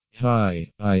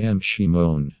Hi, I am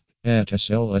Shimon at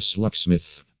SLS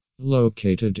Locksmith,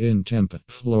 located in Tampa,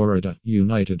 Florida,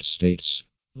 United States.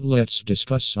 Let's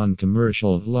discuss on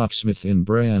commercial locksmith in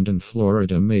Brandon,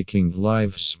 Florida, making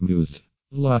life smooth.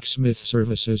 Locksmith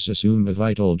services assume a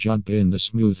vital job in the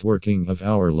smooth working of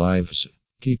our lives.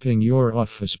 Keeping your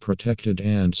office protected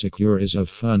and secure is of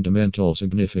fundamental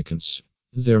significance.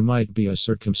 There might be a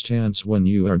circumstance when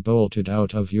you are bolted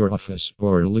out of your office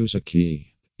or lose a key.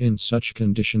 In such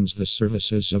conditions, the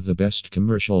services of the best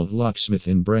commercial locksmith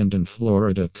in Brandon,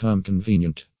 Florida come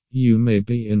convenient. You may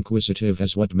be inquisitive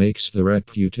as what makes the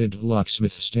reputed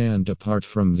locksmith stand apart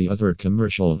from the other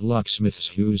commercial locksmiths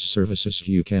whose services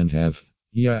you can have.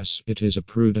 Yes, it is a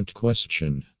prudent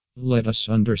question. Let us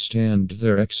understand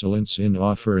their excellence in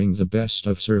offering the best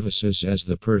of services as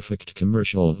the perfect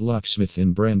commercial locksmith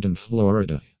in Brandon,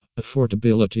 Florida.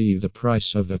 Affordability. The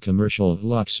price of a commercial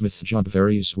locksmith job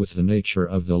varies with the nature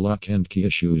of the lock and key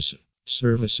issues.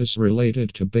 Services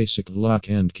related to basic lock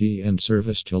and key and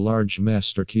service to large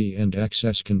master key and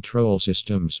access control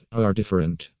systems are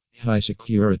different. High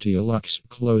security locks,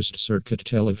 closed circuit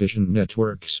television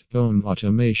networks, home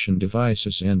automation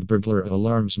devices, and burglar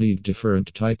alarms need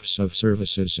different types of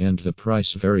services, and the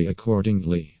price vary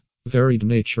accordingly. Varied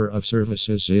nature of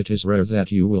services. It is rare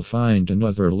that you will find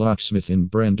another locksmith in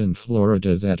Brandon,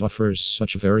 Florida that offers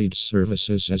such varied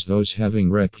services as those, having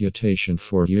reputation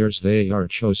for years. They are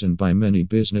chosen by many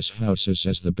business houses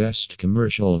as the best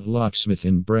commercial locksmith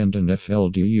in Brandon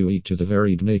due to the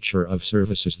varied nature of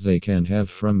services they can have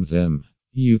from them.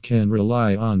 You can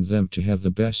rely on them to have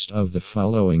the best of the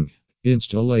following: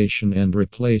 installation and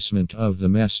replacement of the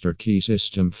master key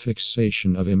system,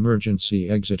 fixation of emergency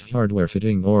exit hardware,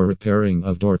 fitting or repairing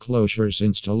of door closures,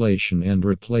 installation and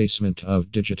replacement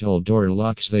of digital door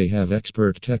locks. They have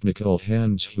expert technical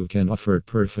hands who can offer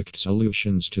perfect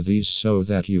solutions to these so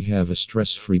that you have a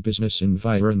stress-free business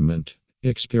environment.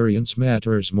 Experience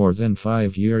matters. More than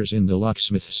 5 years in the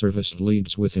locksmith service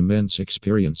leads with immense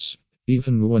experience.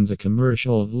 Even when the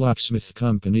commercial locksmith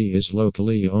company is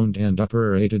locally owned and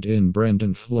operated in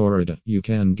Brandon, Florida, you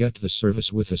can get the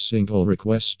service with a single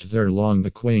request. Their long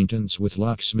acquaintance with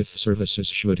locksmith services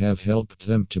should have helped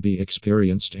them to be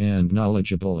experienced and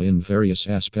knowledgeable in various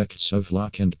aspects of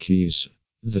lock and keys.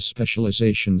 The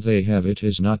specialization they have. It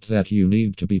is not that you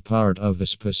need to be part of a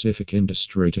specific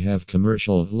industry to have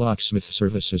commercial locksmith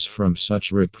services from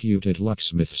such reputed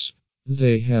locksmiths.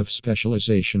 They have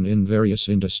specialization in various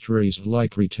industries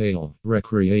like retail,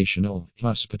 recreational,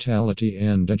 hospitality,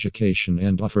 and education,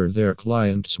 and offer their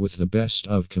clients with the best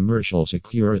of commercial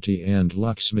security and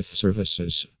locksmith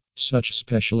services. Such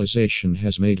specialization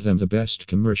has made them the best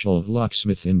commercial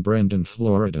locksmith in Brandon,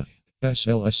 Florida.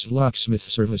 SLS Locksmith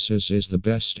Services is the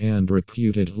best and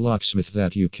reputed locksmith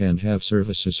that you can have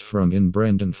services from in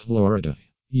Brandon, Florida.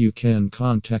 You can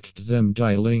contact them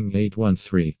dialing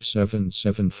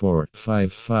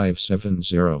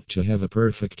 813-774-5570 to have a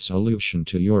perfect solution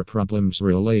to your problems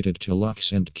related to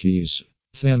locks and keys.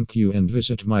 Thank you, and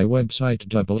visit my website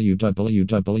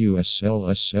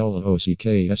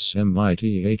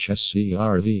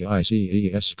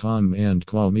www.slslocksmithservices.com and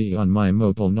call me on my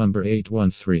mobile number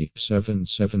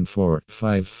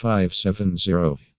 813-774-5570.